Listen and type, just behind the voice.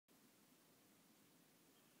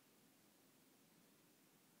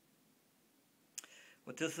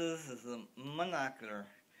What this is a monocular.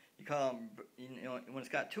 You call them, when it's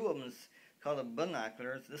got two of them, it's called a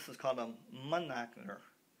binocular. This is called a monocular.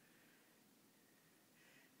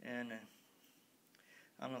 And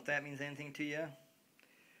I don't know if that means anything to you,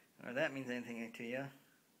 or that means anything to you.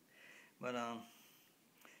 But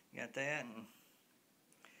you got that,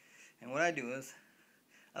 and what I do is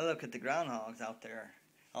I look at the groundhogs out there,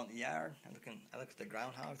 out in the yard. I look at the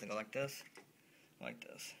groundhogs. They go like this,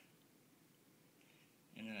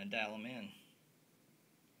 and then I dial them in.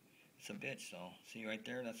 It's a bitch, so see right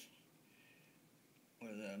there. That's,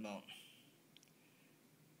 what is that, about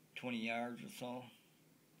 20 yards or so.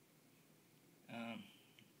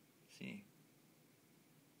 See,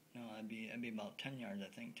 no, that'd be about 10 yards, I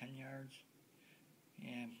think. 10 yards.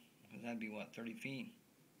 Yeah, because that'd be what, 30 feet.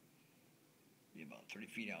 Be about 30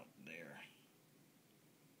 feet out there.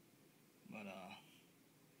 But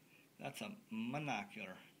that's a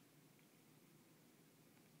monocular.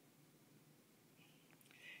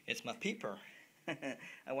 It's my peeper.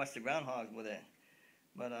 I watch the groundhogs with it.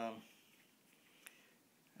 But I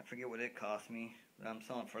forget what it cost me, but I'm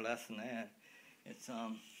selling it for less than that. It's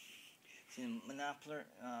monocular.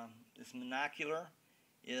 This monocular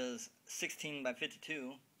is 16 by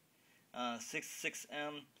 52,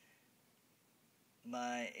 6M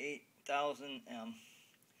by 8,000 M.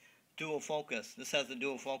 Dual focus. This has a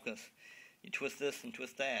dual focus. You twist this and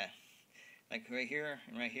twist that, like right here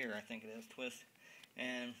and right here. I think it is twist,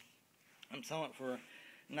 and I'm selling it for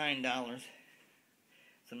 $9.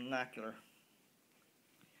 It's a monocular.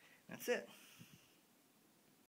 That's it.